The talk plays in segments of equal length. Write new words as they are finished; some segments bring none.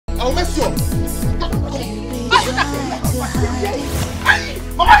I'll mess you up.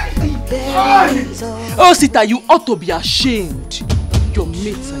 Oh, Sita, you ought to be ashamed. Your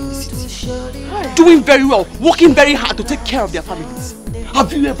mates are in the city, doing very well, working very hard to take care of their families.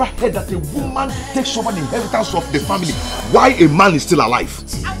 Have you ever heard that a woman takes over the inheritance of the family while a man is still alive?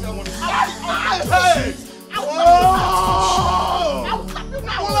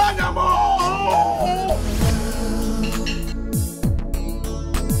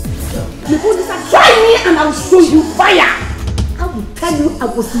 Try me and I'll show you fire. I will tell you I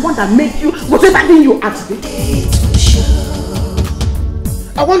was the one that made you whatever thing you are today.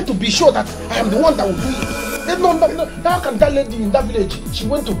 I want to be sure that I am the one that will do it. No. How can that lady in that village, she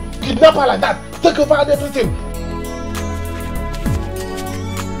went to kidnap her like that, take over everything?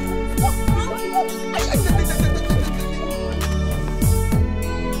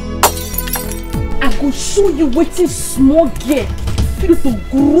 I will show you waiting small girl. You to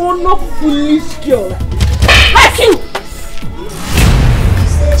grown up foolish girl. Like you!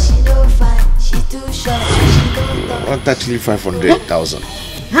 Not actually 500,000.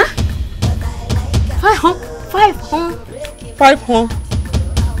 Huh?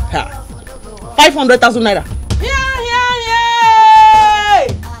 500,000 naira. Hey!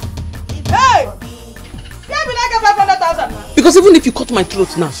 Yeah, we like 500,000. Because even if you cut my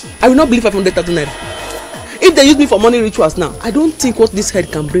throat now, I will not believe 500,000 naira. If they use me for money rituals now, I don't think what this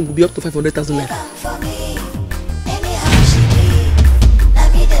head can bring will be up to 500,000 naira.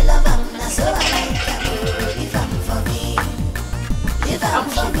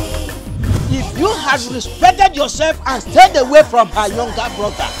 If you had respected yourself and stayed away from her younger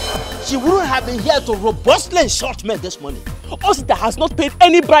brother, she wouldn't have been here to robustly insult me this morning. Osita has not paid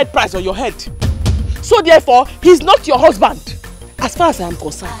any bride price on your head. So therefore, he's not your husband. As far as I am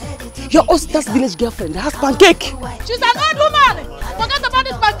concerned, your Osita's village girlfriend has pancake. She's an old woman. Forget about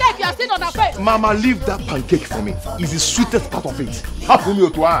this pancake you are seeing on her face. Mama, leave that pancake for me. It's the sweetest part of it. If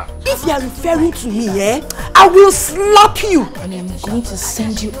you are referring to me, I will slap you. And I'm going to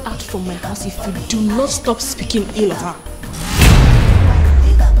send you out from my house if you do not stop speaking ill of her.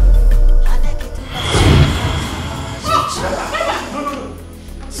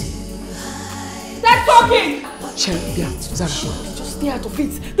 Start talking. Zara. Just stay out of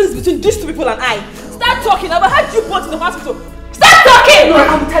it. This is between these two people and I. Start talking. I've had you both in the hospital. Start talking! No, I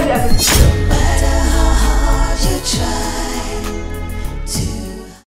will tell you everything. No matter how hard you try.